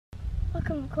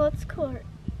Welcome to Colts Court.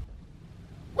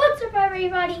 What's up,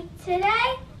 everybody?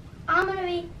 Today I'm going to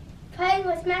be playing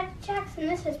with Magic Jackson.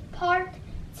 This is part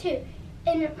 2.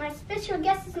 And my special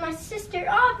guest is my sister,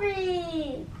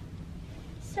 Aubrey.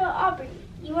 So, Aubrey,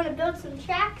 you want to build some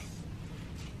tracks?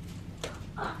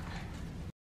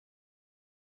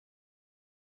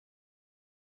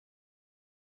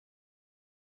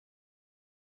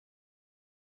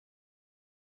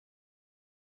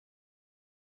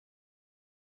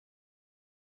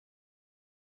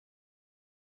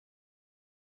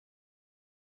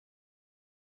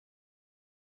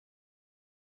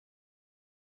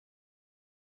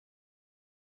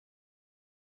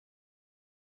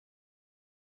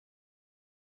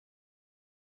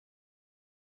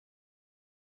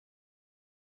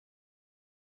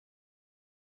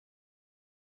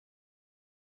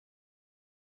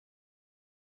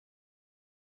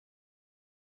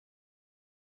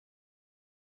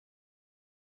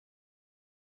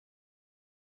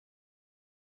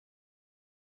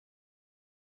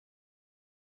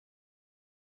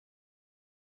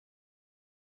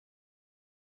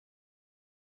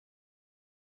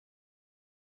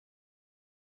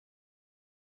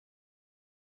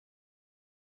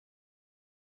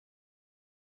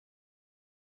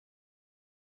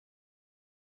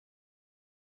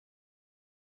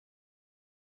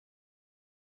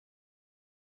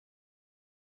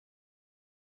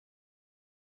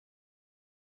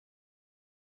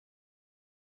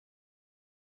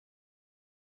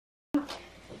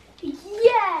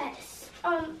 Yes!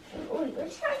 Wait,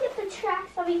 let's try to get the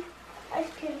tracks so you guys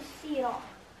can see it all.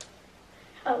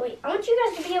 Oh, wait, I want you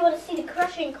guys to be able to see the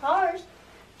crushing cars.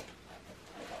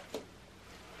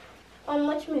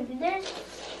 Let's move this.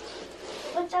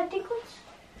 I think let's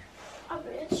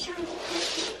try to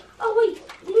get, oh, wait,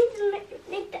 we need to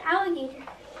make the alligator.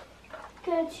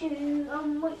 Go to,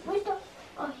 wait, where's the,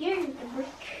 oh, here's the brick.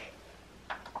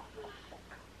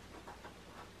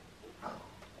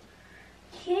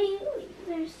 Okay,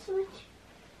 there's so much.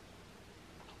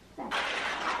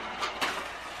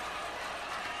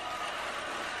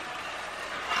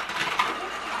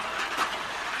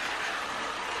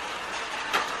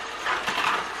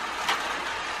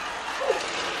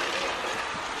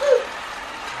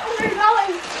 Oh, we're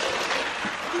going.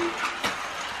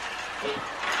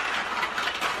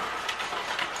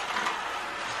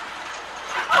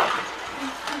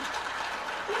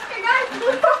 Mr. Guys,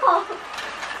 no.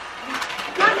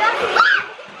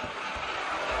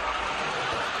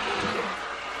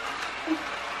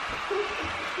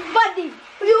 Buddy,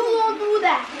 you won't do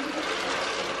that.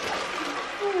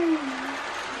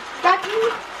 That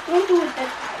won't do it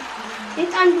this time. This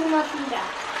time do not do that.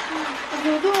 If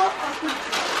you do it, I'll do it.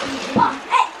 Oh,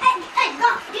 hey, go.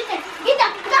 Get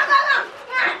that. Go.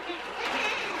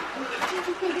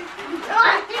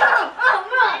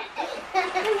 Run.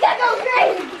 He's gonna go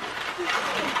crazy.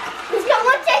 He's got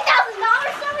 $1,000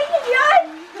 so we can run.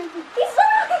 He's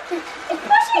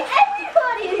pushing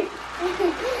everybody.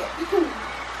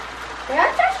 They're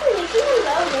not touching me. Keep him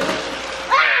going.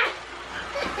 Ah!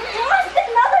 Lost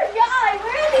another guy.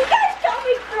 Where are these guys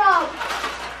coming from?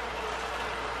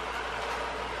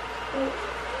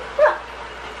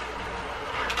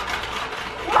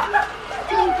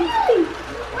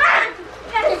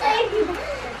 Gotta save you.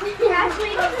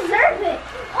 Actually, you don't deserve it.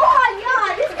 Oh my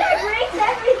God, this guy breaks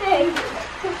everything.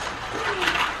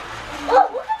 Oh,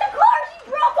 look at the cars. He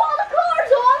broke all the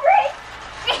cars, Aubrey.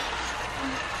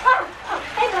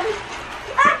 Hey, buddy.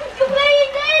 You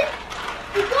playing this?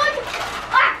 You good?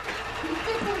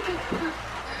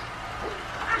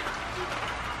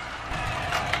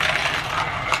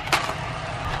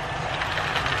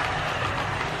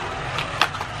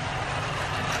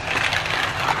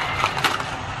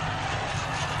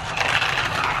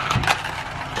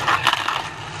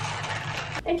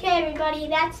 Okay, everybody,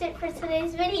 that's it for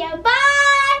today's video. Bye!